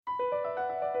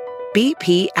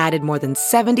BP added more than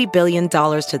 $70 billion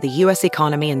to the U.S.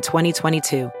 economy in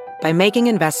 2022 by making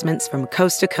investments from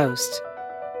coast to coast.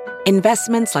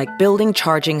 Investments like building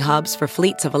charging hubs for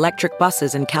fleets of electric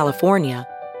buses in California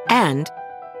and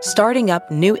starting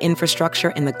up new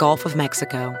infrastructure in the Gulf of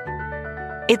Mexico.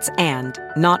 It's and,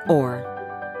 not or.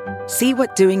 See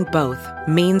what doing both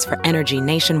means for energy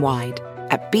nationwide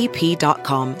at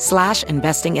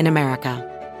bp.com/investing in America.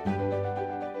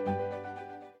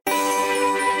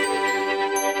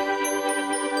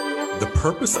 The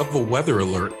purpose of a weather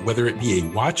alert, whether it be a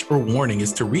watch or warning,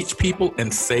 is to reach people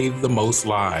and save the most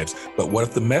lives. But what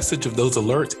if the message of those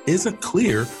alerts isn't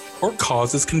clear or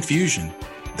causes confusion?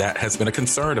 That has been a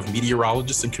concern of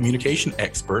meteorologists and communication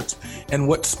experts, and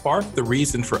what sparked the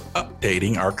reason for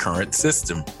updating our current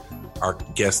system. Our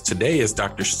guest today is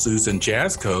Dr. Susan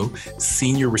Jaczko,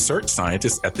 Senior Research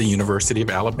Scientist at the University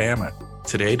of Alabama.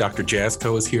 Today, Dr.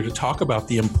 Jaczko is here to talk about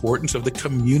the importance of the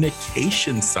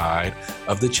communication side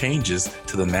of the changes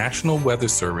to the National Weather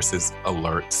Service's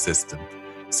alert system.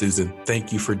 Susan,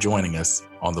 thank you for joining us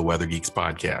on the Weather Geeks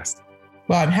podcast.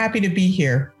 Well, I'm happy to be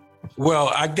here.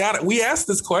 Well, we asked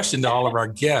this question to all of our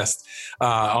guests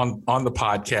on the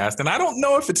podcast, and I don't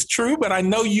know if it's true, but I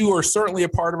know you are certainly a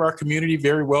part of our community,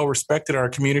 very well respected in our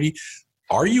community.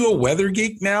 Are you a weather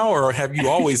geek now, or have you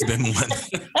always been one?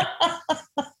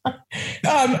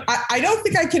 I don't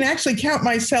think I can actually count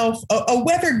myself a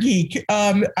weather geek.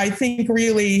 I think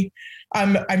really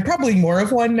I'm probably more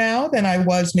of one now than I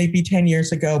was maybe 10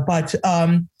 years ago, but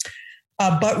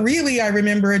really, I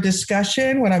remember a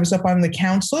discussion when I was up on the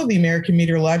council of the American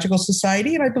Meteorological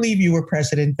Society, and I believe you were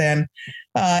president then.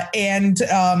 And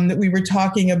we were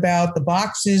talking about the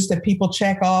boxes that people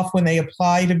check off when they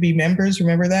apply to be members.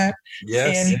 Remember that?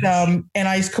 Yes. And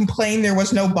I complained there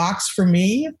was no box for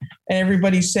me. And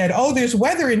everybody said, oh, there's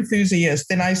weather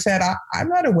enthusiasts. And I said, I'm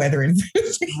not a weather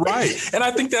enthusiast. Right. And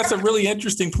I think that's a really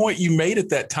interesting point you made at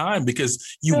that time, because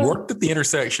you worked at the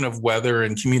intersection of weather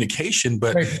and communication,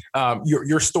 but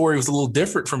your story was a little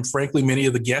different from, frankly, many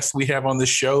of the guests we have on this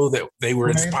show, that they were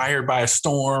inspired by a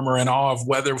storm or in awe of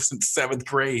weather since seventh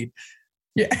grade.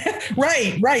 Yeah,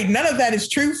 right. None of that is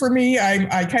true for me.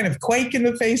 I kind of quake in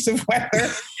the face of weather.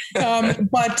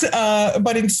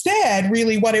 But instead,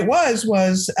 really what it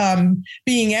was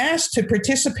being asked to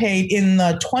participate in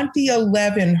the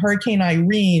 2011 Hurricane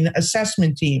Irene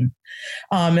assessment team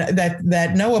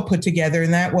that NOAA put together.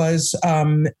 And that was,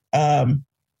 I'm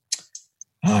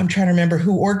trying to remember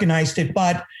who organized it,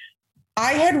 but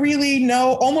I had really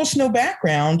almost no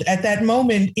background at that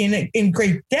moment in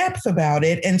great depth about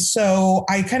it. And so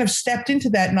I kind of stepped into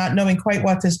that not knowing quite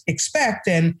what to expect.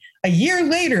 And a year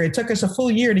later, it took us a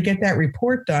full year to get that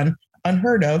report done,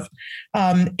 unheard of.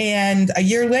 And a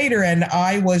year later, and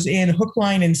I was in hook,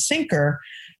 line, and sinker,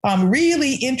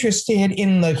 really interested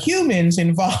in the humans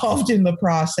involved in the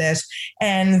process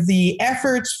and the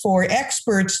efforts for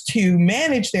experts to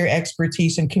manage their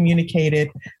expertise and communicate it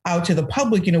out to the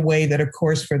public in a way that, of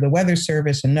course, for the Weather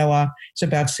Service and NOAA, it's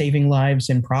about saving lives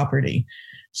and property.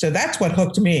 So that's what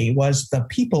hooked me, was the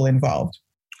people involved.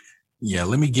 Yeah,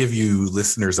 let me give you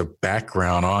listeners a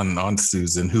background on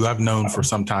Susan, who I've known for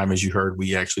some time. As you heard,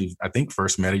 we actually, I think,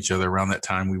 first met each other around that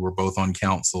time. We were both on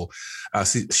council.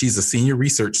 She's a senior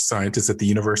research scientist at the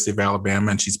University of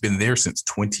Alabama, and she's been there since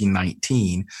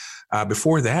 2019.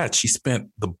 Before that, she spent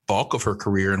the bulk of her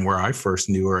career in where I first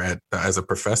knew her as a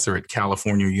professor at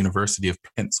California University of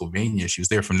Pennsylvania. She was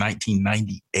there from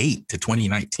 1998 to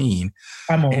 2019.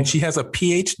 And she has a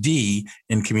PhD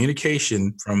in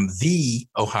communication from the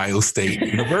Ohio State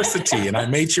University. And I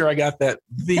made sure I got that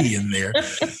 "the" in there.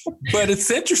 But it's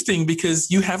interesting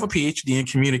because you have a PhD in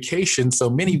communication. So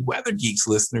many Weather Geeks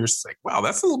listeners like, wow,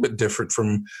 that's a little bit different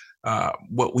from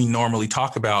what we normally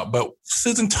talk about. But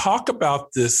Susan, talk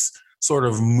about this sort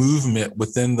of movement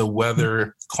within the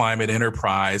weather climate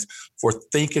enterprise for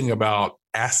thinking about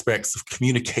aspects of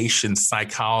communication,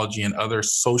 psychology, and other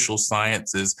social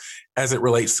sciences as it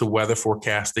relates to weather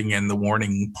forecasting and the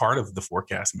warning part of the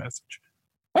forecast message.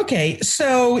 Okay,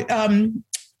 so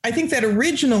I think that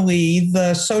originally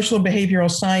the social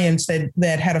behavioral science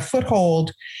that had a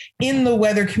foothold in the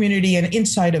weather community and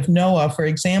inside of NOAA, for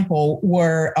example,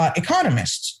 were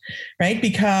economists, right?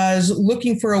 Because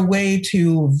looking for a way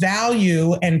to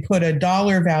value and put a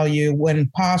dollar value when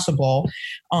possible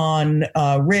on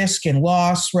risk and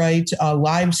loss, right?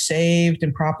 Lives saved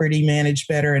and property managed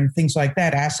better and things like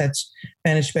that, assets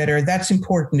managed better. That's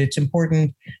important. It's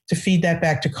important to feed that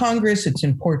back to Congress. It's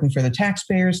important for the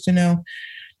taxpayers to know.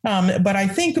 But I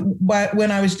think when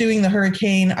I was doing the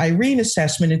Hurricane Irene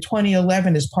assessment in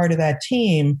 2011 as part of that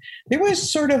team, there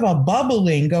was sort of a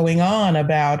bubbling going on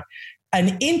about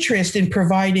an interest in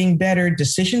providing better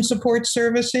decision support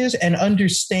services and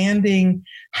understanding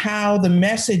how the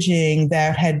messaging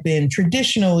that had been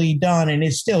traditionally done and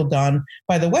is still done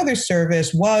by the Weather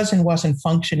Service was and wasn't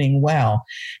functioning well.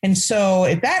 And so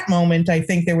at that moment, I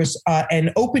think there was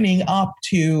an opening up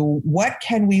to what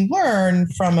can we learn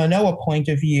from a NOAA point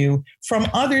of view from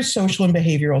other social and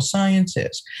behavioral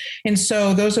sciences. And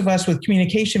so those of us with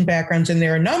communication backgrounds, and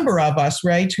there are a number of us,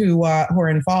 right, who are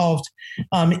involved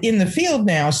in the field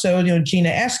now. So, Gina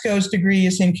Esco's degree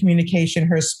is in communication,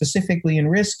 hers specifically in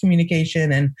risk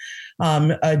communication, and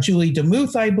Julie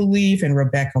DeMuth, I believe, and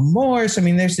Rebecca Morse. I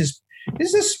mean, there's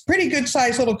this pretty good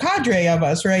sized little cadre of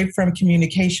us, right, from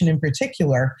communication in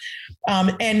particular.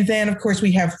 And then, of course,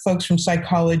 we have folks from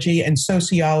psychology and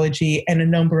sociology and a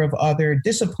number of other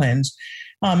disciplines.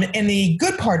 And the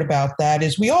good part about that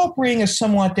is we all bring a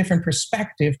somewhat different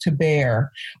perspective to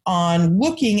bear on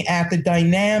looking at the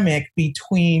dynamic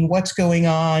between what's going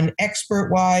on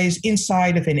expert-wise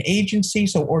inside of an agency,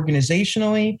 so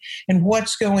organizationally, and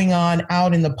what's going on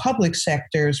out in the public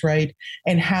sectors, right,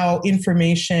 and how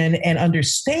information and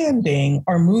understanding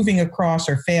are moving across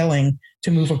or failing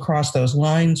to move across those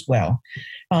lines well.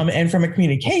 And from a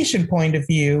communication point of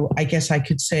view, I guess I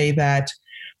could say that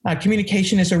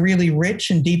communication is a really rich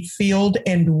and deep field,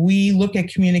 and we look at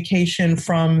communication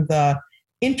from the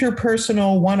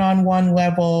interpersonal, one-on-one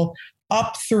level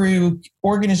up through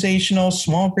organizational,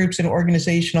 small groups and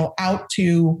organizational, out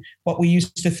to what we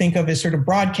used to think of as sort of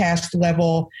broadcast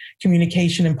level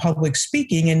communication and public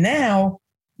speaking. And now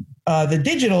the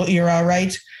digital era,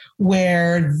 right,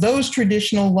 where those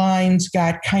traditional lines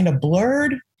got kind of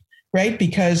blurred, right?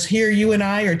 Because here you and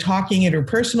I are talking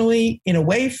interpersonally in a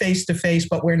way face-to-face,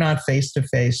 but we're not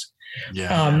face-to-face.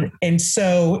 Yeah. And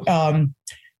so,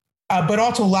 but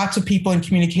also lots of people in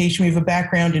communication, we have a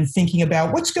background in thinking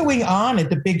about what's going on at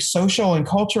the big social and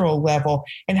cultural level,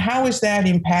 and how is that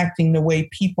impacting the way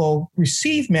people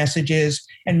receive messages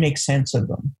and make sense of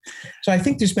them. So I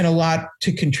think there's been a lot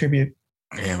to contribute.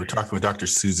 And we're talking with Dr.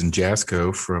 Susan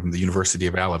Jasko from the University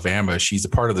of Alabama. She's a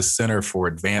part of the Center for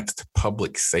Advanced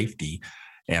Public Safety.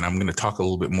 And I'm going to talk a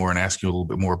little bit more and ask you a little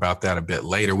bit more about that a bit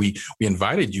later. We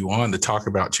invited you on to talk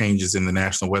about changes in the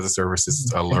National Weather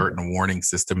Service's alert and warning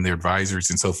system, their advisories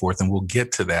and so forth, and we'll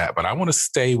get to that. But I want to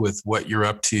stay with what you're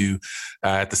up to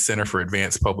at the Center for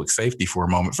Advanced Public Safety for a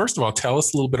moment. First of all, tell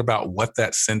us a little bit about what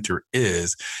that center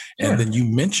is. And then you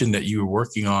mentioned that you were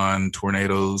working on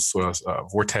tornadoes,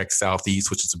 vortex southeast,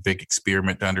 which is a big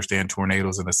experiment to understand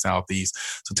tornadoes in the southeast.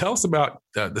 So tell us about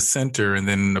the center, and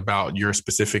then about your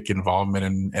specific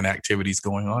involvement and activities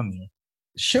going on there.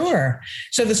 Sure.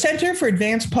 So the Center for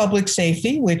Advanced Public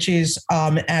Safety, which is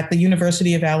at the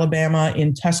University of Alabama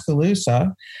in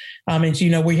Tuscaloosa. As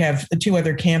you know, we have two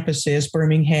other campuses,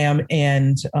 Birmingham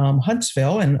and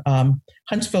Huntsville. And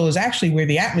Huntsville is actually where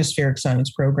the atmospheric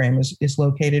science program is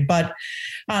located. But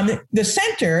the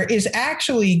center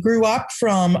grew up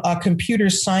from a computer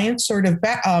science sort of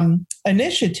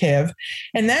initiative.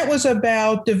 And that was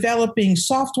about developing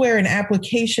software and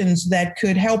applications that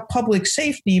could help public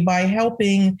safety by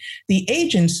helping the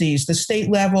agencies, the state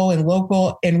level and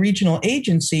local and regional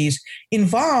agencies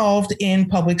involved in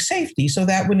public safety. So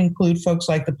that would include folks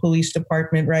like the police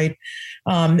department, right?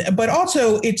 But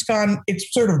also it's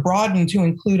sort of broadened to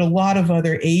include a lot of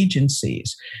other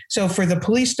agencies. So for the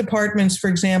police departments,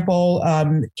 for example,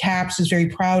 CAPS is very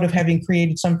proud of having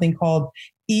created something called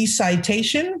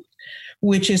e-citation,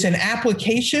 which is an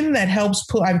application that helps,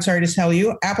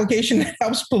 application that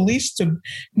helps police to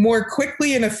more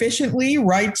quickly and efficiently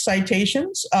write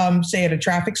citations, say at a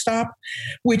traffic stop,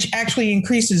 which actually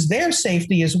increases their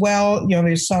safety as well. You know,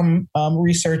 there's some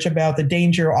research about the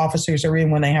danger officers are in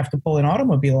when they have to pull an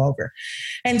automobile over.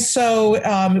 And so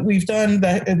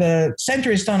the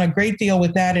center has done a great deal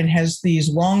with that and has these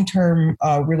long-term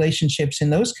relationships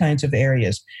in those kinds of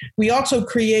areas. We also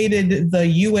created the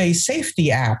UA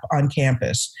Safety app on campus.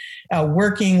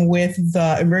 Working with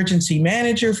the emergency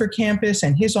manager for campus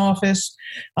and his office.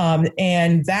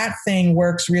 And that thing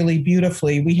works really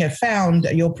beautifully. We have found,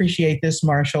 you'll appreciate this,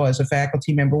 Marshall, as a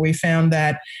faculty member, we found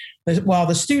that while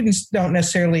the students don't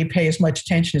necessarily pay as much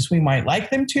attention as we might like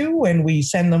them to when we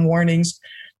send them warnings,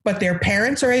 but their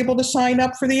parents are able to sign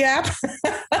up for the app.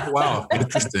 Wow,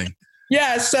 interesting.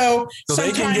 Yeah, so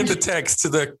they can get the text to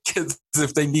the kids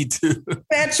if they need to.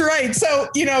 That's right. So,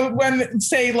 when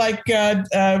say like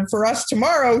for us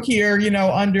tomorrow here,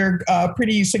 under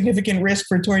pretty significant risk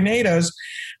for tornadoes,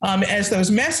 as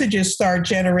those messages start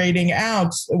generating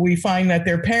out, we find that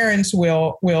their parents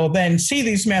will then see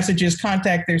these messages,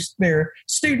 contact their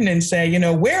student and say,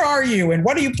 where are you and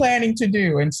what are you planning to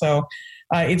do? And so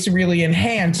it's really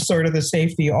enhanced sort of the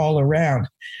safety all around.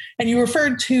 And you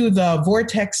referred to the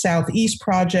Vortex Southeast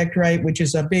project, right, which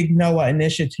is a big NOAA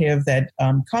initiative that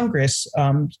Congress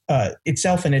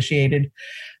itself initiated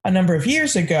a number of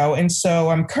years ago. And so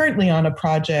I'm currently on a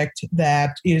project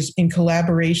that is in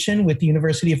collaboration with the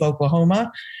University of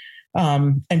Oklahoma.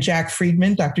 And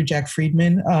Dr. Jack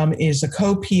Friedman is a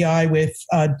co-PI with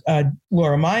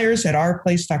Laura Myers at our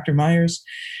place, Dr. Myers.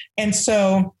 And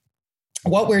so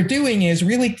what we're doing is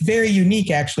really very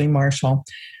unique, actually, Marshall.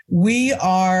 We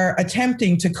are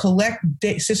attempting to collect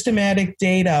systematic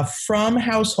data from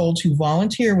households who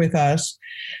volunteer with us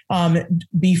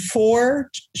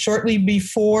shortly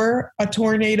before a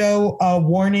tornado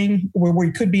warning, where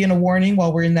we could be in a warning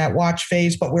while we're in that watch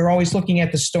phase, but we're always looking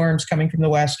at the storms coming from the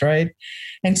west, right?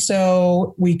 And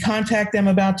so we contact them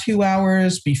about 2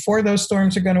 hours before those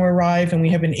storms are going to arrive, and we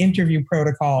have an interview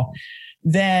protocol.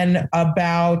 Then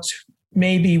about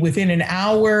maybe within an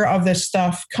hour of the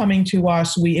stuff coming to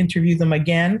us, we interview them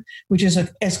again, which is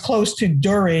as close to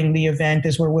during the event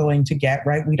as we're willing to get,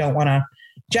 right? We don't want to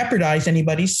jeopardize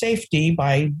anybody's safety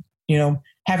by,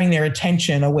 having their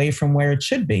attention away from where it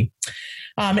should be.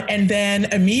 And then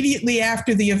immediately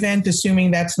after the event,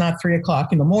 assuming that's not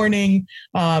 3:00 in the morning,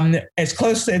 as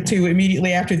close to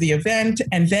immediately after the event,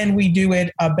 and then we do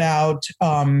it about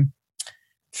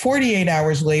 48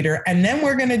 hours later. And then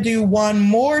we're going to do one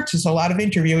more, just a lot of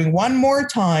interviewing, one more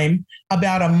time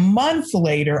about a month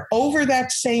later over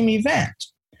that same event.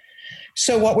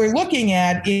 So what we're looking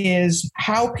at is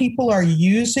how people are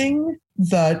using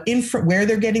where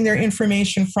they're getting their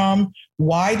information from,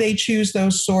 why they choose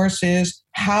those sources,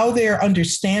 how they're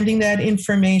understanding that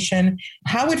information,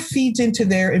 how it feeds into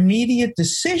their immediate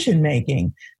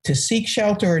decision-making to seek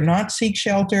shelter or not seek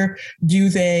shelter. Do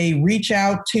they reach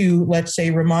out to, let's say,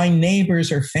 remind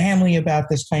neighbors or family about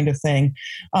this kind of thing?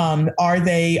 Are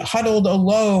they huddled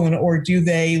alone, or do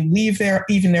they leave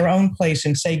even their own place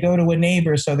and say, go to a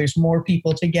neighbor so there's more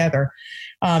people together?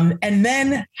 And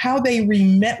then how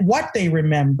what they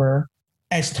remember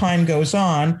as time goes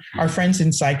on. Our friends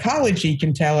in psychology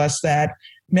can tell us that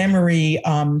memory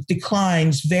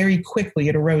declines very quickly.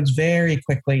 It erodes very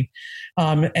quickly.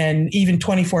 And even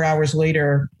 24 hours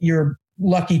later, you're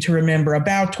lucky to remember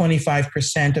about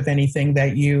 25% of anything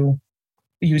that you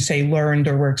say learned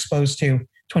or were exposed to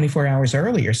 24 hours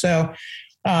earlier. So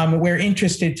we're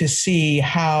interested to see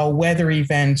how weather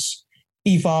events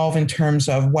evolve in terms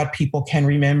of what people can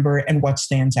remember and what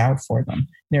stands out for them,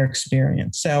 their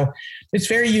experience. So it's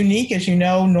very unique. As you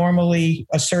know, normally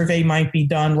a survey might be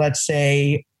done, let's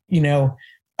say, a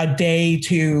day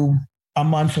to a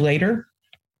month later.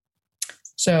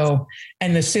 So,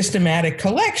 and the systematic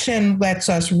collection lets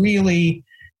us really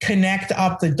connect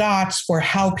up the dots for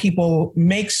how people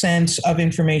make sense of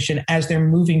information as they're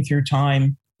moving through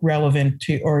time relevant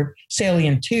to or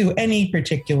salient to any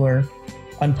particular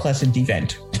unpleasant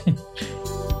event.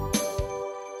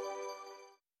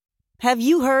 Have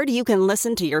you heard you can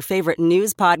listen to your favorite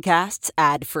news podcasts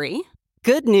ad-free?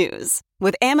 Good news.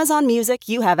 With Amazon Music,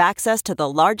 you have access to the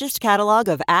largest catalog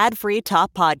of ad-free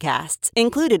top podcasts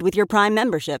included with your Prime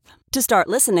membership. To start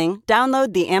listening,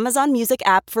 download the Amazon Music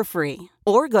app for free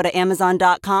or go to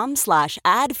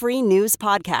amazon.com/ad-free news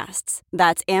podcasts.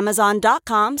 That's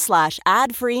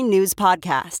amazon.com/ad-free news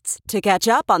podcasts to catch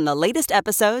up on the latest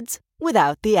episodes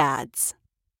without the ads.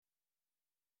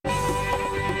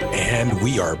 And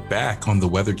we are back on the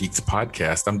Weather Geeks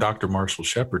podcast. I'm Dr. Marshall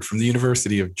Shepard from the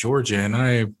University of Georgia,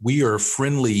 and we are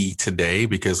friendly today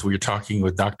because we're talking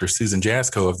with Dr. Susan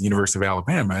Jasko of the University of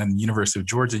Alabama. And University of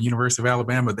Georgia and University of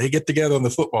Alabama, they get together on the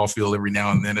football field every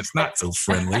now and then. It's not so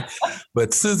friendly.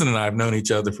 But Susan and I have known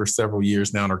each other for several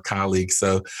years now and are colleagues.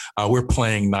 So we're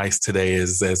playing nice today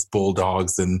as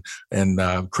Bulldogs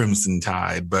and Crimson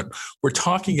Tide. But we're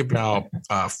talking about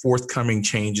forthcoming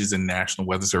changes in National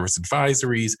Weather Service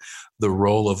advisories, the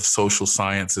role of social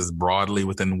sciences broadly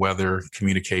within weather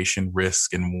communication,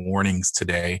 risk, and warnings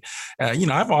today.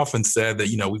 I've often said that,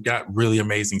 we've got really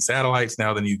amazing satellites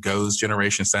now, the new GOES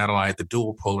generation satellite, the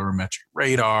dual polarimetric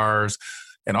radars,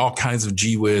 and all kinds of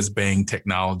gee-whiz bang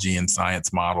technology and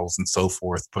science models and so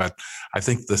forth. But I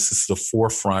think this is the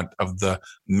forefront of the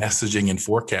messaging and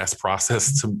forecast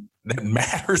process that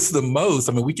matters the most.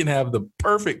 I mean, we can have the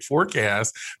perfect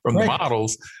forecast from the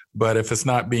models, but if it's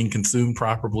not being consumed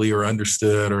properly or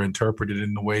understood or interpreted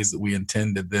in the ways that we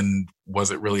intended, then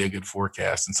was it really a good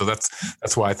forecast? And so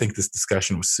that's why I think this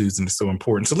discussion with Susan is so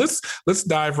important. So let's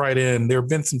dive right in. There have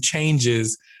been some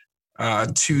changes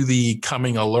to the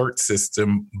coming alert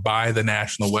system by the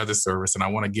National Weather Service, and I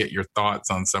want to get your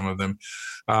thoughts on some of them.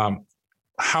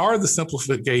 How are the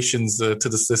simplifications to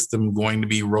the system going to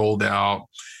be rolled out?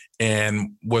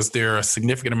 And was there a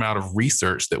significant amount of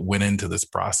research that went into this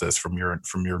process from your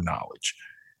knowledge?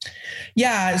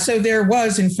 Yeah, so there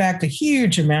was, in fact, a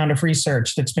huge amount of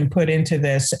research that's been put into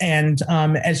this. And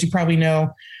as you probably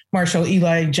know, Marshall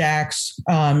Eli Jacks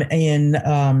in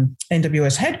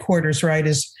NWS headquarters, right,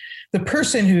 is the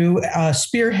person who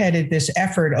spearheaded this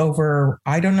effort over,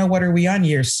 I don't know, what are we on,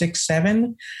 year 6,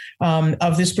 7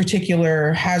 of this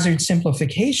particular hazard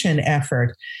simplification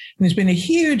effort. And there's been a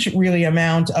huge, really,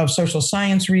 amount of social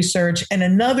science research. And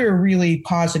another really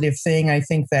positive thing I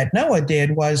think that NOAA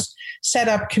did was set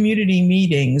up community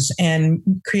meetings and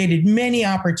created many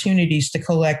opportunities to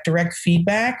collect direct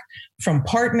feedback from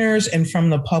partners and from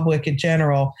the public in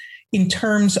general, in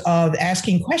terms of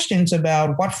asking questions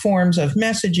about what forms of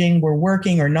messaging were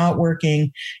working or not working,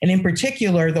 and in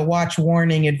particular, the watch,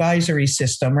 warning, advisory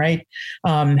system, right?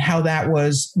 How that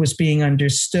was being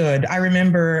understood. I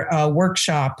remember a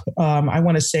workshop, I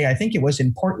want to say, I think it was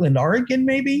in Portland, Oregon,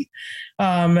 maybe,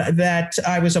 that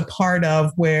I was a part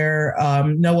of, where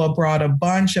NOAA brought a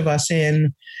bunch of us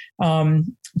in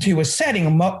to a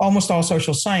setting, almost all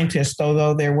social scientists,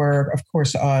 although there were, of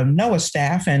course, NOAA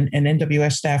staff and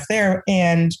NWS staff there.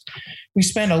 And we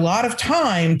spent a lot of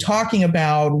time talking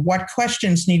about what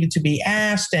questions needed to be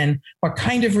asked and what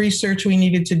kind of research we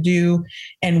needed to do,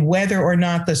 and whether or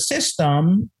not the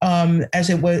system, as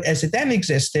it then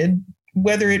existed,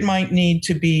 whether it might need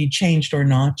to be changed or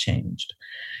not changed.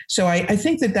 So I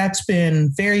think that that's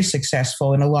been very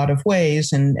successful in a lot of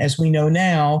ways. And as we know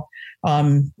now,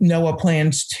 NOAA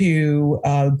plans to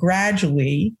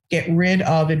gradually get rid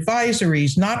of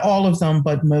advisories, not all of them,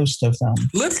 but most of them.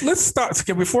 Let's start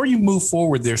before you move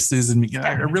forward there, Susan.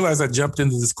 I realize I jumped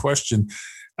into this question.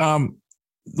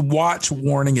 The watch,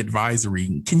 warning,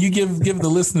 advisory. Can you give the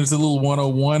listeners a little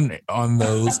 101 on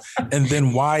those, and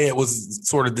then why it was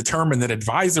sort of determined that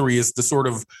advisory is the sort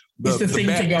of the thing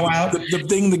to go out? The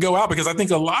thing to go out, because I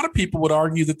think a lot of people would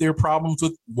argue that there are problems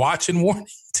with watch and warning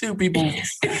too. People,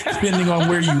 depending on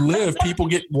where you live, people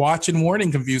get watch and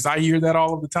warning confused. I hear that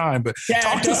all of the time. But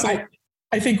talk to us.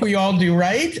 I think we all do,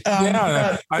 right?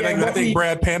 I think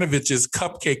Brad Panovich's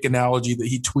cupcake analogy that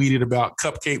he tweeted about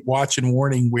cupcake watch and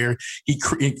warning, where he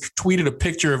tweeted a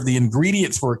picture of the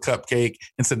ingredients for a cupcake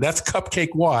and said, that's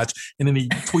cupcake watch. And then he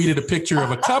tweeted a picture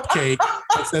of a cupcake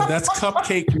and said, that's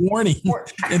cupcake warning.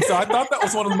 And so I thought that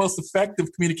was one of the most effective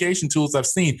communication tools I've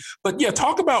seen. But yeah,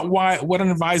 talk about what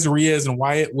an advisory is and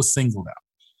why it was singled out.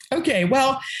 Okay,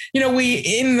 well, we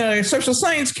in the social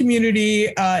science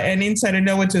community and inside of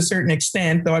NOAA to a certain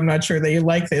extent, though I'm not sure they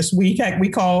like this, we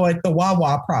call it the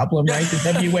WAWA problem, right?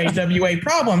 The WA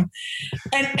problem.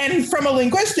 And from a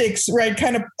linguistics, right,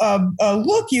 kind of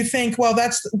look, you think, well,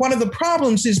 that's one of the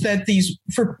problems, is that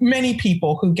for many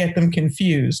people who get them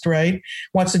confused, right?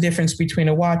 What's the difference between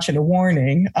a watch and a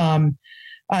warning?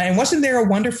 And wasn't there a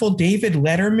wonderful David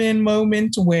Letterman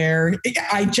moment where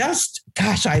I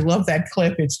love that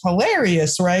clip. It's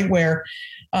hilarious, right? Where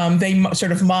they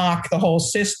sort of mock the whole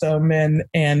system and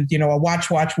a watch,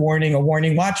 warning, a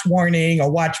warning, watch, warning, a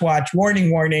watch,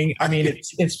 warning. I mean,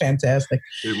 it's fantastic.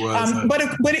 It was.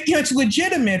 But it's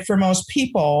legitimate for most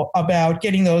people about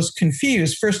getting those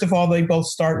confused. First of all, they both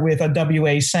start with a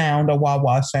WA sound, a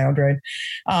wah-wah sound, right?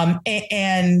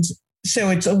 And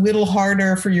so it's a little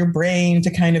harder for your brain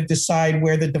to kind of decide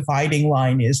where the dividing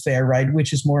line is there, right?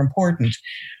 Which is more important.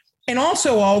 And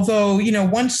also, although,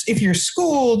 if you're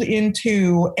schooled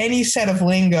into any set of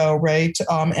lingo, right,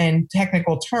 and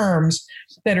technical terms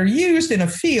that are used in a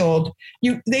field,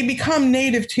 they become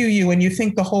native to you and you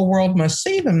think the whole world must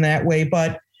see them that way.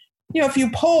 But, if you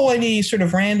poll any sort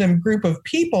of random group of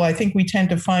people, I think we tend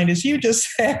to find, as you just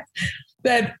said,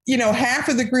 that, half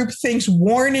of the group thinks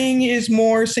warning is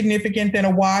more significant than a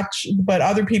watch, but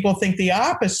other people think the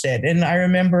opposite. And I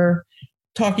remember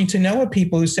talking to NOAA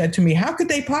people who said to me, how could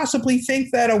they possibly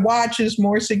think that a watch is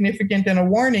more significant than a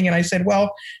warning? And I said,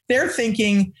 well, they're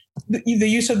thinking the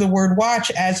use of the word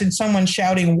watch as in someone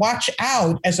shouting, watch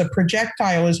out, as a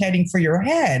projectile is heading for your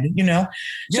head,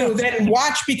 So then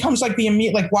watch becomes like the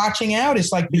immediate, like watching out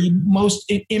is like the most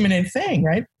imminent thing,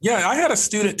 right? Yeah, I had a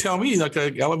student tell me, like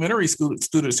an elementary school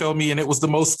student tell me, and it was the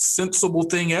most sensible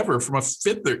thing ever, from a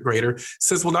fifth grader,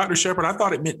 says, well, Dr. Shepard, I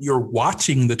thought it meant you're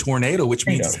watching the tornado, which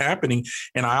means it's happening.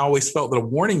 And I always felt that a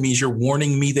warning means you're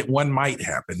warning me that one might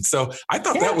happen. So I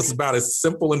thought that was about as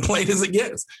simple and plain as it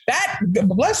gets. That,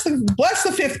 bless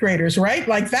the fifth graders, right?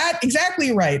 Like that,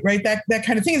 exactly right? That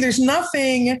kind of thing. There's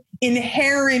nothing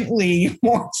inherently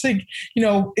more,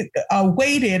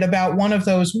 weighted about one of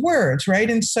those words, right?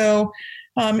 And so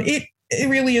it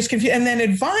really is confusing. And then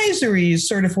advisories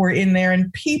sort of were in there,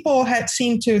 and people had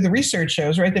seemed to, the research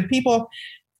shows, right, that people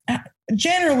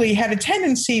generally had a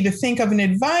tendency to think of an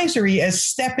advisory as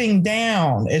stepping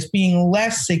down, as being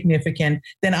less significant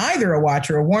than either a watch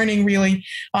or a warning, really.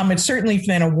 It's certainly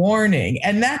than a warning.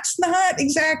 And that's not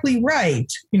exactly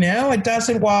right. It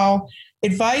doesn't, while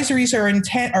advisories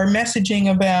are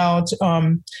messaging about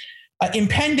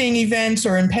impending events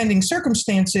or impending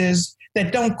circumstances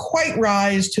that don't quite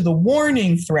rise to the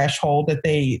warning threshold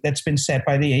that's been set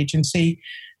by the agency,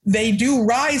 they do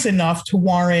rise enough to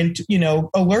warrant,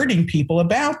 alerting people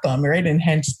about them, right? And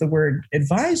hence the word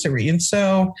advisory. And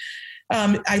so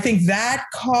I think that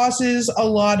causes a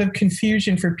lot of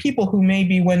confusion for people who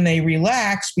maybe when they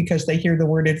relax because they hear the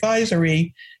word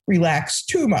advisory, relax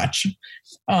too much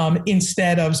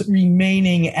instead of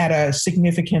remaining at a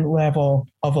significant level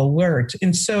of alert.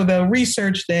 And so the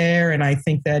research there, and I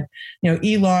think that,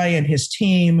 Eli and his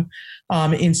team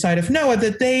inside of NOAA,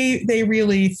 that they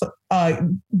really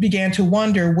began to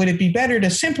wonder, would it be better to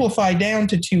simplify down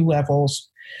to 2 levels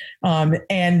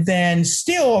and then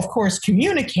still, of course,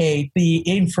 communicate the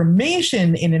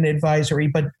information in an advisory,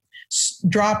 but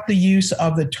drop the use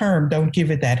of the term, don't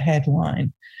give it that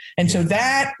headline. And so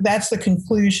that's the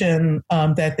conclusion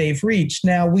that they've reached.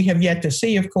 Now, we have yet to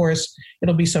see, of course,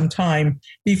 it'll be some time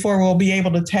before we'll be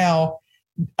able to tell,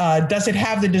 does it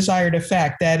have the desired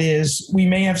effect? That is, we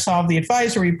may have solved the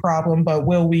advisory problem, but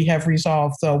will we have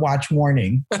resolved the watch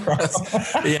warning problem?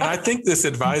 Yeah, I think this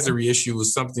advisory issue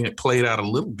was something that played out a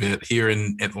little bit here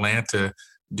in Atlanta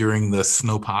during the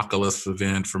snowpocalypse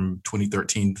event from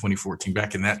 2013, 2014,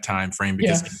 back in that time frame,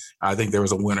 because I think there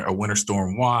was a winter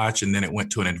storm watch, and then it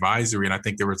went to an advisory. And I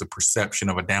think there was a perception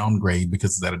of a downgrade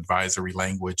because of that advisory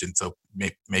language. And so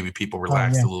maybe people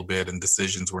relaxed a little bit and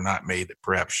decisions were not made that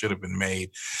perhaps should have been made.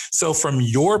 So from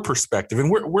your perspective,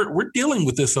 and we're dealing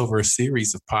with this over a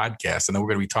series of podcasts. I know we're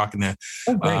going to be talking to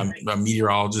a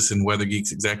meteorologist and Weather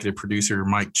Geeks executive producer,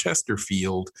 Mike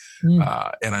Chesterfield,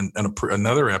 and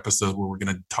another episode where we're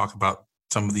going to talk about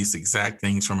some of these exact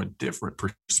things from a different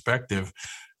perspective.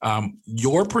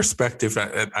 Your perspective,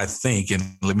 I think, and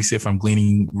let me see if I'm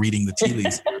reading the tea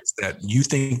leaves, is that you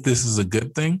think this is a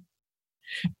good thing?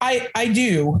 I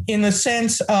do, in the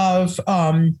sense of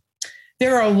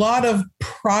there are a lot of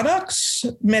products,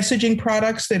 messaging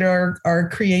products that are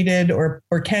created or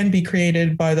can be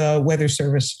created by the Weather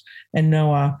Service and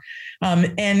NOAA.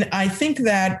 And I think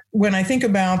that when I think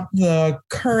about the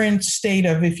current state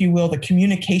of, if you will, the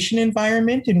communication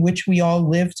environment in which we all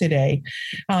live today,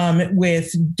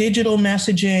 with digital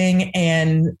messaging,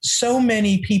 and so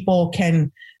many people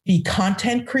can be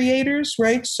content creators,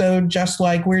 right? So just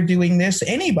like we're doing this,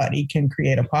 anybody can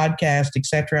create a podcast, et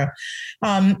cetera.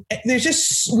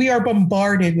 We are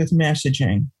bombarded with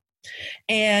messaging.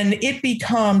 And it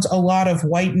becomes a lot of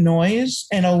white noise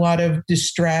and a lot of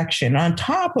distraction. On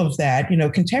top of that,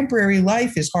 contemporary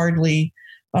life is hardly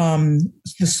the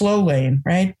slow lane,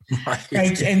 right?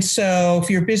 Right. And so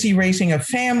if you're busy raising a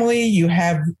family,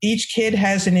 each kid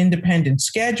has an independent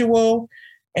schedule.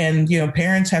 And,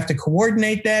 parents have to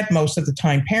coordinate that. Most of the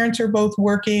time, parents are both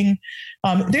working.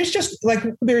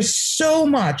 There's so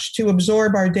much to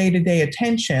absorb our day-to-day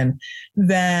attention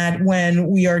that when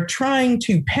we are trying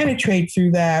to penetrate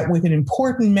through that with an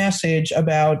important message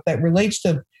that relates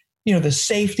to, the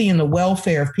safety and the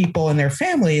welfare of people and their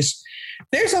families,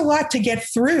 there's a lot to get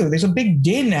through. There's a big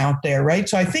din out there, right?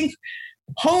 So I think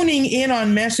honing in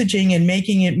on messaging and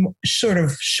making it sort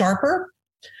of sharper,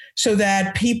 so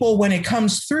that people, when it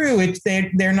comes through,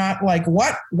 they're not like,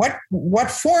 what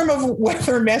form of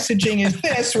weather messaging is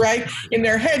this, right? In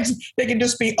their heads, they can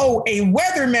just be, a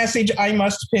weather message, I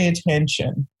must pay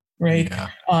attention, right? Yeah.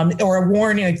 Or a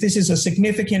warning, like this is a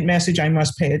significant message, I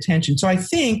must pay attention. So I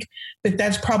think that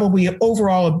that's probably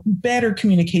overall a better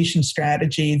communication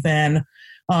strategy than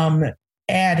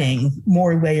adding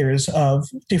more layers of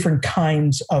different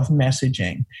kinds of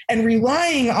messaging and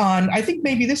relying on, I think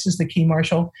maybe this is the key,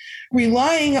 Marshall,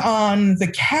 relying on the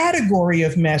category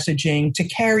of messaging to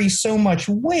carry so much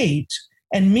weight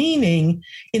and meaning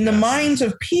in the minds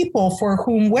of people for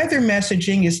whom weather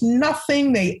messaging is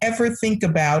nothing they ever think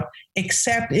about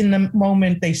except in the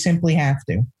moment they simply have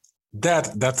to.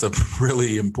 That's a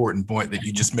really important point that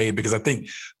you just made, because I think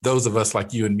those of us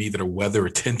like you and me that are weather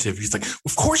attentive, he's like,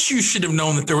 of course you should have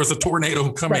known that there was a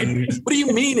tornado coming. Right. What do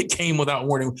you mean it came without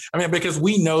warning? I mean, because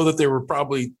we know that there were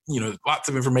probably, lots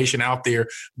of information out there.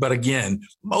 But again,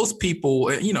 most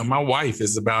people, my wife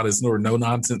is about as no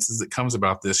nonsense as it comes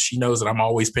about this. She knows that I'm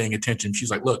always paying attention. She's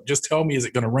like, look, just tell me, is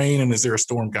it going to rain and is there a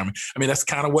storm coming? I mean, that's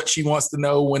kind of what she wants to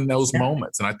know in those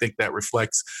moments. And I think that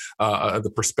reflects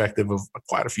the perspective of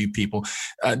quite a few people.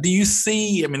 Do you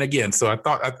see, again, so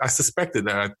I suspected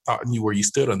that I thought knew where you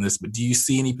stood on this, but do you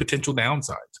see any potential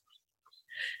downsides?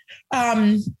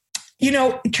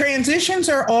 Transitions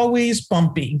are always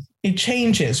bumpy. It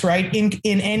changes, right? In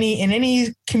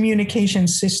any communication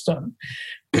system.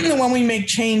 When we make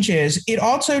changes, it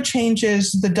also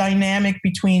changes the dynamic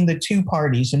between the two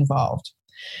parties involved.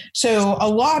 So a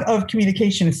lot of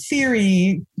communication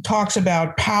theory talks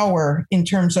about power in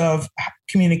terms of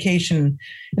communication.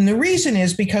 And the reason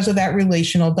is because of that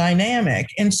relational dynamic.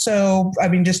 And so,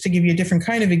 just to give you a different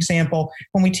kind of example,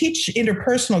 when we teach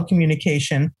interpersonal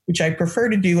communication, which I prefer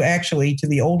to do actually, to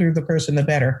the older the person, the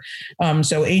better.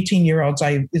 So 18-year-olds,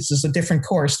 this is a different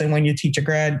course than when you teach a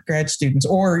grad students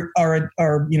or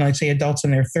say adults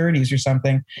in their 30s or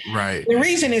something. Right. The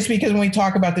reason is because when we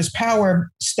talk about this power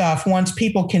stuff, once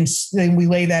people we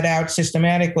lay that out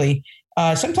systematically,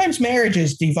 sometimes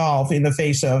marriages devolve in the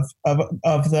face of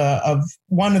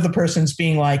one of the persons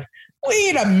being like,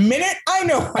 wait a minute, I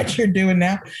know what you're doing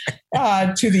now,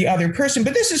 to the other person.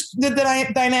 But this is the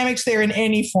dynamics there in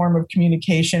any form of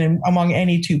communication and among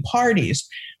any two parties.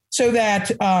 So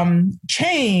that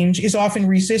change is often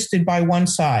resisted by one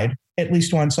side, at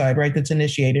least one side, right, that's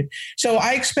initiated. So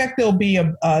I expect there'll be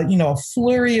a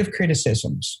flurry of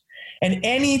criticisms. And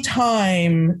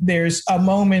anytime there's a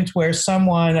moment where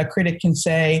a critic can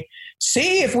say,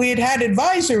 see, if we had had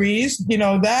advisories,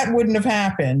 that wouldn't have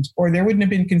happened, or there wouldn't have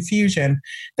been confusion,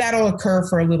 that'll occur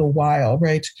for a little while,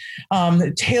 right?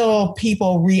 Till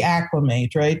people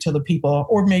reacclimate, right? Till the people,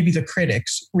 or maybe the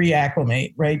critics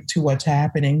reacclimate, right, to what's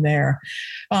happening there.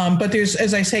 But there's,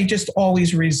 as I say, just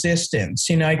always resistance.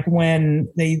 Like when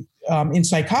they, in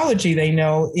psychology, they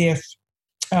know if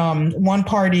one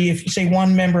party, if say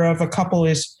one member of a couple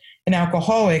is an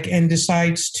alcoholic and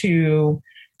decides to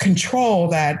control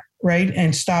that, right,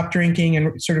 and stop drinking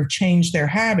and sort of change their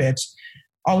habits,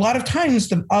 a lot of times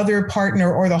the other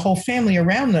partner or the whole family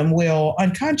around them will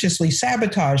unconsciously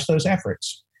sabotage those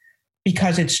efforts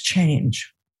because it's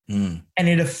change. And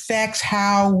it affects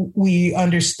how we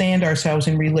understand ourselves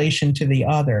in relation to the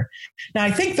other. Now,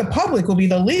 I think the public will be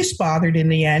the least bothered in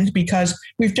the end because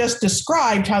we've just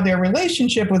described how their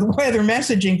relationship with weather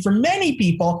messaging for many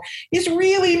people is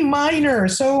really minor,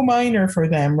 so minor for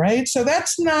them, right? So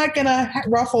that's not going to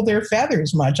ruffle their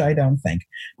feathers much, I don't think.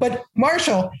 But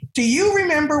Marshall, do you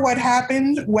remember what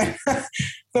happened when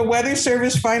the Weather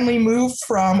Service finally moved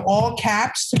from all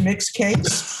caps to mixed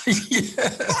case?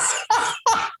 Yes.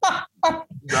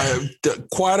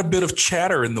 Quite a bit of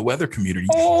chatter in the weather community.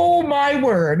 Oh, my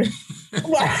word.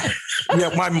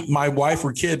 Yeah, my wife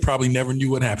or kid probably never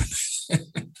knew what happened.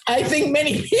 I think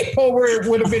many people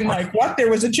would have been like, what? There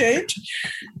was a change?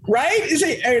 Right?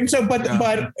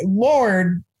 But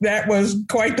Lord, that was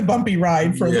quite the bumpy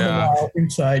ride for a little while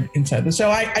inside.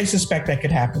 So I suspect that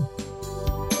could happen.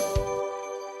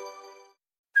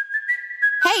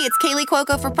 Hey, it's Kaylee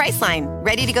Cuoco for Priceline.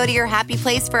 Ready to go to your happy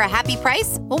place for a happy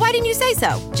price? Well, why didn't you say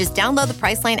so? Just download the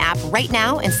Priceline app right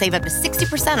now and save up to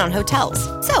 60% on hotels.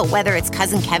 So whether it's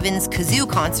Cousin Kevin's Kazoo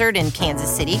Concert in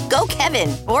Kansas City, go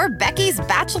Kevin, or Becky's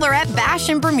Bachelorette Bash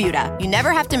in Bermuda, you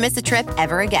never have to miss a trip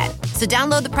ever again. So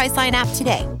download the Priceline app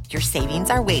today. Your savings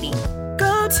are waiting.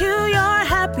 Go to your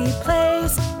happy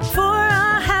place for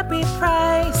a happy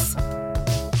price.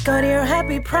 Go to your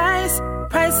happy price,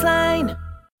 Priceline.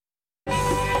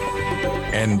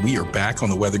 And we are back on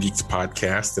the Weather Geeks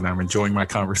podcast, and I'm enjoying my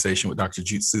conversation with Dr.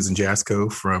 Susan Jasko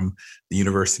from the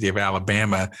University of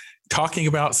Alabama, talking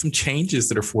about some changes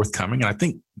that are forthcoming. And I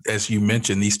think, as you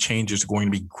mentioned, these changes are going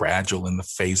to be gradual in the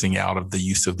phasing out of the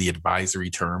use of the advisory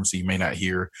term. So you may not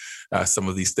hear some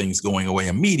of these things going away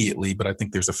immediately, but I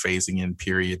think there's a phasing in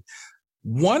period.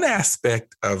 One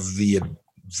aspect of the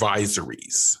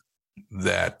advisories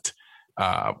that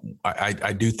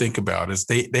I do think about is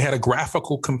they had a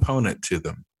graphical component to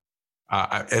them.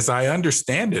 As I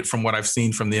understand it, from what I've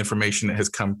seen from the information that has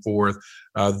come forth,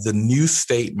 the new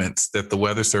statements that the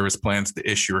Weather Service plans to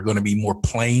issue are going to be more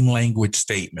plain language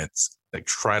statements that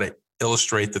try to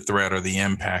illustrate the threat or the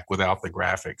impact without the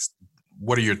graphics.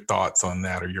 What are your thoughts on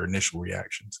that, or your initial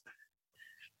reactions?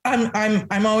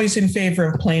 I'm always in favor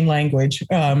of plain language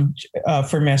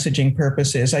for messaging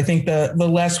purposes. I think the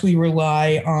less we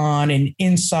rely on an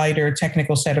insider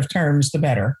technical set of terms, the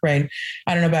better, right?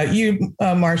 I don't know about you,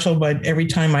 Marshall, but every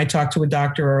time I talk to a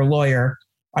doctor or a lawyer,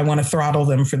 I want to throttle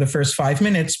them for the first 5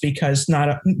 minutes because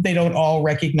they don't all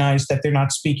recognize that they're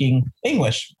not speaking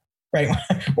English, right?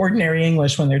 Ordinary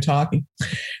English when they're talking.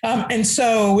 And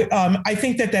so I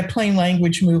think that plain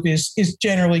language move is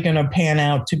generally going to pan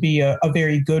out to be a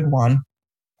very good one.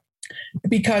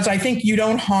 because I think you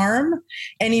don't harm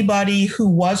anybody who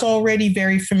was already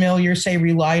very familiar, say,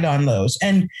 relied on those.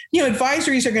 And,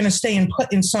 advisories are going to stay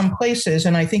in some places.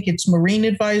 And I think it's marine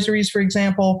advisories, for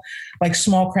example, like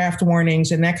small craft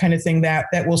warnings and that kind of thing that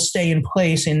will stay in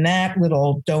place in that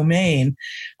little domain,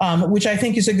 which I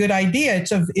think is a good idea.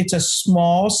 It's a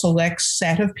small, select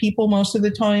set of people most of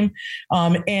the time.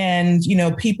 And,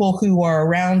 people who are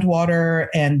around water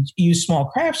and use small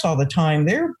crafts all the time,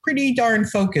 they're pretty darn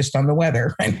focused on the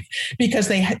weather, right? Because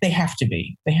they have to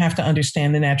be. They have to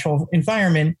understand the natural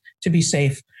environment to be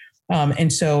safe.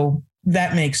 And so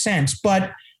that makes sense.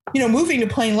 But, moving to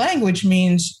plain language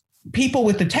means people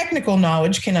with the technical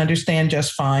knowledge can understand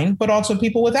just fine, but also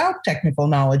people without technical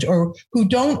knowledge or who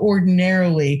don't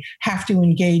ordinarily have to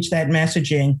engage that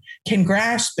messaging can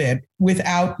grasp it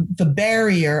without the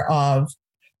barrier of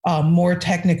more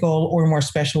technical or more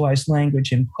specialized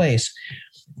language in place.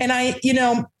 And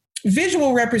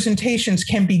visual representations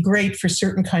can be great for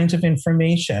certain kinds of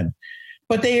information,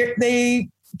 but they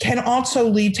can also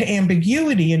lead to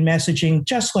ambiguity in messaging,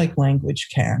 just like language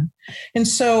can. And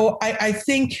so I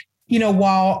think,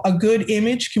 while a good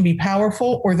image can be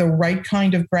powerful or the right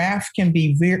kind of graph can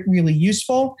be really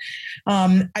useful,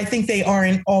 I think they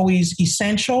aren't always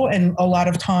essential. And a lot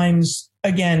of times,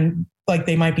 again, like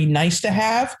they might be nice to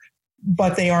have,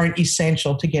 but they aren't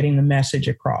essential to getting the message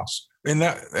across. And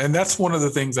that's one of the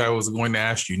things I was going to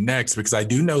ask you next, because I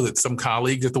do know that some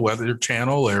colleagues at the Weather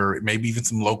Channel or maybe even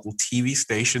some local TV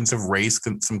stations have raised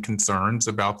some concerns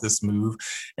about this move.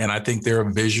 And I think they're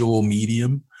a visual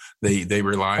medium. They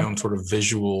rely on sort of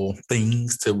visual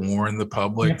things to warn the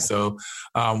public. Yeah. So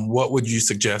what would you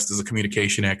suggest as a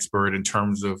communication expert in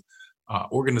terms of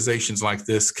organizations like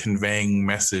this conveying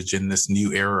message in this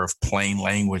new era of plain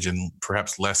language and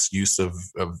perhaps less use of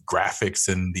graphics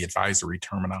and the advisory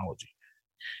terminology?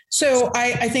 So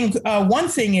I think one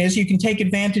thing is you can take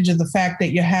advantage of the fact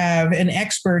that you have an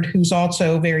expert who's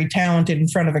also very talented in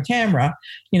front of a camera.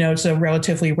 It's a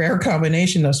relatively rare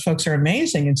combination. Those folks are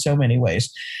amazing in so many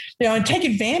ways. And take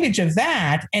advantage of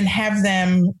that and have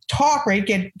them talk, right?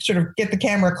 Get the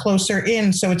camera closer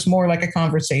in so it's more like a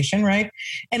conversation, right?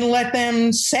 And let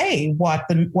them say what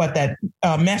that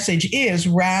message is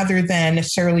rather than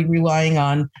necessarily relying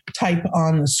on type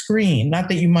on the screen. Not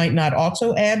that you might not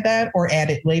also add that or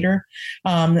add it later,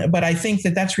 but I think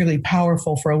that that's really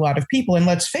powerful for a lot of people. And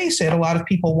let's face it, a lot of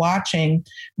people watching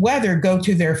weather go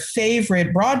to their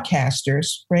favorite broadcasters,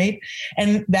 right?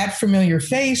 And that familiar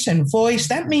face and voice,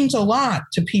 that means a lot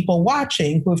to people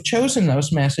watching who have chosen those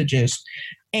messages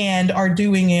and are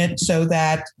doing it so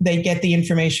that they get the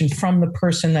information from the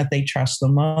person that they trust the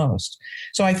most.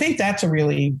 So I think that's a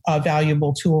really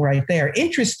valuable tool right there.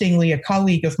 Interestingly, a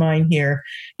colleague of mine here,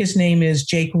 his name is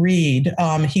Jake Reed.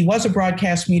 He was a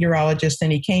broadcast meteorologist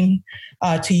and he came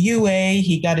to UA.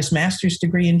 He got his master's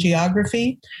degree in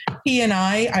geography. He and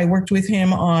I worked with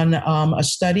him on a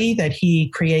study that he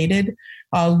created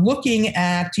looking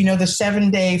at, the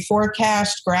 7-day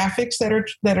forecast graphics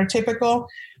that are typical.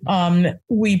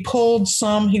 He pulled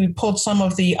some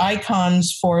of the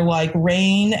icons for like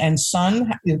rain and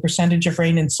sun, the percentage of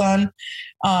rain and sun,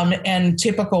 and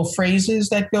typical phrases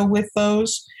that go with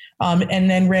those. And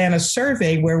then ran a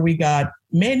survey where we got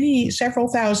several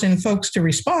thousand folks to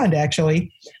respond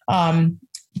actually, from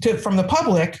the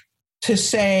public to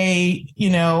say,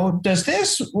 does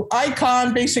this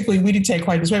icon, basically we didn't say it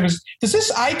quite this way, but does this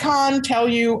icon tell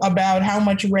you about how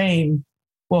much rain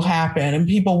will happen? And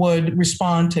people would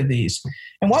respond to these.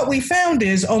 And what we found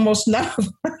is almost none of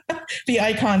the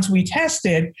icons we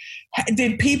tested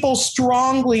did people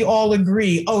strongly all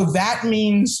agree, oh, that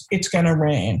means it's going to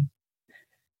rain.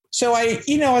 So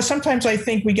sometimes I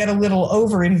think we get a little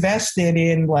over-invested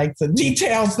in like the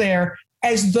details there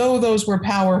as though those were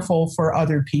powerful for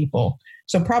other people.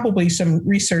 So probably some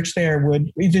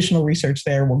additional research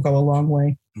there will go a long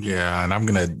way. Yeah, and I'm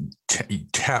going to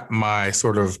tap my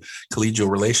sort of collegial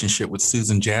relationship with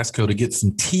Susan Jasko to get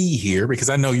some tea here, because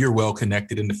I know you're well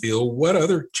connected in the field. What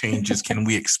other changes can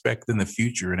we expect in the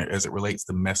future as it relates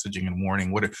to messaging and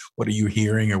warning? What are you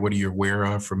hearing or what are you aware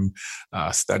of from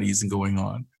studies and going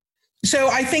on? So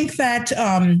I think that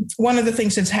one of the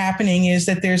things that's happening is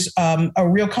that there's a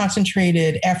real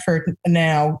concentrated effort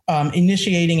now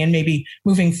initiating and maybe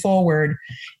moving forward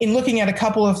in looking at a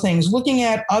couple of things, looking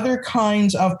at other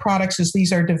kinds of products as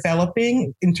these are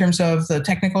developing in terms of the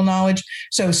technical knowledge.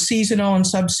 So seasonal and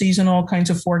sub-seasonal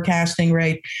kinds of forecasting,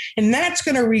 right? And that's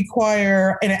going to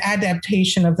require an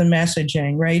adaptation of the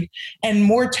messaging, right? And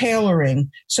more tailoring.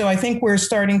 So I think we're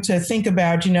starting to think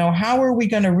about, how are we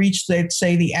going to reach, let's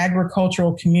say, the agriculture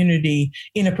agricultural community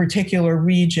in a particular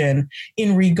region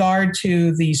in regard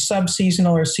to the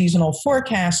subseasonal or seasonal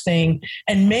forecasting,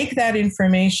 and make that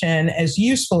information as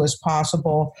useful as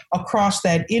possible across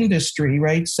that industry,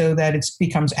 right? So that it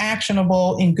becomes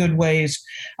actionable in good ways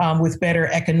with better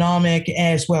economic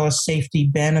as well as safety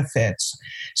benefits.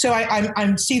 So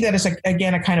I see that as,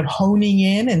 again, a kind of honing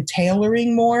in and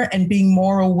tailoring more and being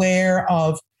more aware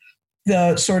of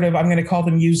the sort of, I'm going to call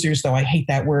them users, though I hate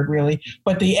that word really,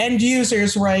 but the end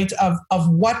users, right, of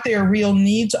what their real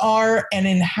needs are and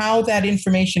in how that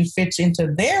information fits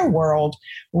into their world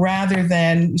rather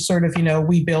than sort of,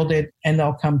 we build it and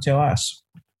they'll come to us.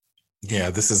 Yeah,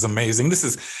 this is amazing.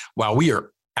 Wow, we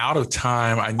are out of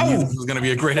time. I knew this was going to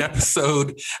be a great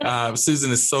episode.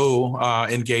 Susan is so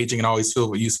engaging and always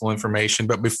filled with useful information.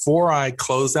 But before I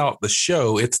close out the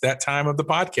show, it's that time of the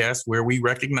podcast where we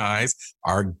recognize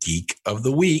our Geek of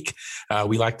the Week.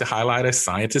 We like to highlight a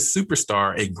scientist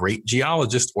superstar, a great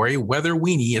geologist, or a weather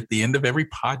weenie at the end of every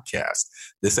podcast.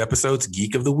 This episode's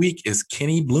Geek of the Week is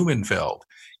Kenny Blumenfeld.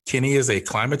 Kenny is a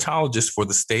climatologist for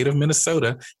the state of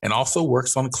Minnesota and also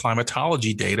works on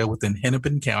climatology data within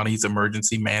Hennepin County's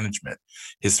emergency management.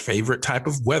 His favorite type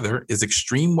of weather is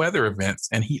extreme weather events,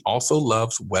 and he also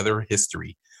loves weather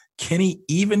history. Kenny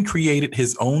even created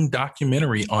his own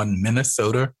documentary on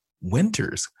Minnesota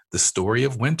winters, the story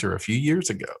of winter, a few years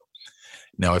ago.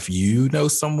 Now, if you know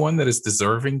someone that is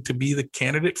deserving to be the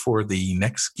candidate for the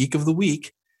next Geek of the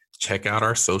Week, check out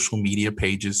our social media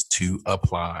pages to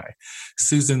apply.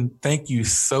 Susan, thank you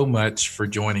so much for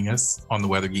joining us on the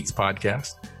Weather Geeks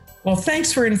podcast. Well,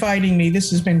 thanks for inviting me.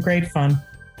 This has been great fun.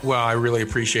 Well, I really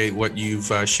appreciate what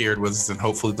you've shared with us, and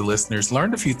hopefully the listeners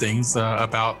learned a few things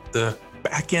about the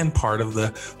back end part of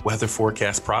the weather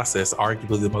forecast process,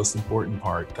 arguably the most important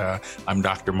part. I'm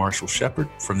Dr. Marshall Shepard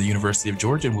from the University of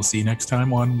Georgia, and we'll see you next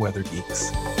time on Weather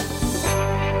Geeks.